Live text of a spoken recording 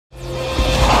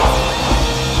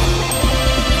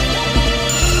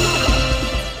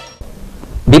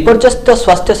विपर्यस्त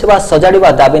स्वास्थ्य सेवा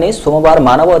सजाड़ा दाबी नहीं सोमवार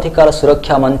मानव अधिकार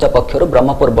सुरक्षा मंच पक्षर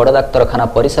ब्रह्मपुर बड़ डाक्तरखाना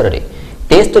परिसर में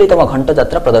 73तम घंटा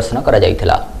यात्रा प्रदर्शन करा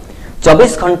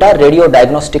 24 घंटा रेडियो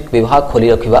डायग्नोस्टिक विभाग खोली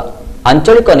रखा,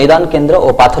 आंचलिक निदान केन्द्र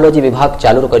और पैथोलॉजी विभाग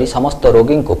चालू करी समस्त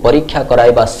रोगी को परीक्षा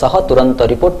कराइबा सह तुरंत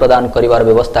रिपोर्ट प्रदान करिवार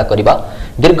व्यवस्था करिबा,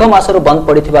 दीर्घ मासरू बंद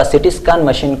पड़िथिबा सीटी स्कैन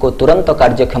मशीन को तुरंत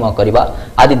कार्यक्षम करिबा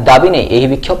आदि दाबी ने एही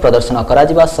विक्षोभ प्रदर्शन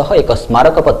कराजिबा सह एक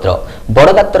स्मारक पत्र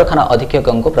बड़ डाक्तरखाना अधीक्षक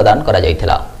को प्रदान करा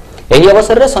जायथिला। एही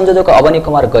अवसर में संयोजक अवनी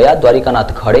कुमार गया, द्वारिकानाथ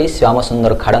खड़े, श्याम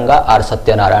सुंदर खाड़ंगा, आर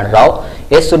सत्यनारायण राव,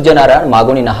 एस सूर्यनारायण,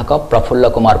 मागुणी नाहक, प्रफुल्ल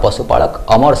कुमार पशुपालक,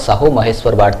 अमर साहू,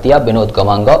 महेश्वर बाड़तिया, विनोद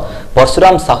गमांग,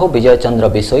 परशुराम साहू, विजय चंद्र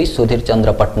बिशोई, सुधीर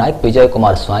चंद्र पट्टनायक, विजय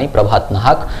कुमार स्वाई, प्रभात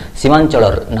नाहक, सीमांचल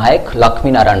नायक,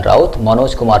 लक्ष्मी नारायण राउत,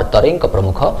 मनोज कुमार तरेंग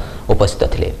प्रमुख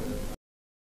उपस्थित थे।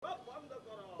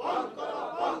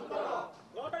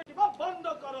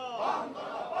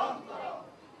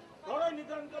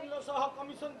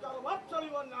 कमिशन कारबार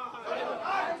चलिबो ना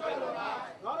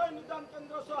घर निदान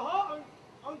केन्द्र सह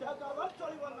अंधा कारबार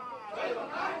चलिबो ना।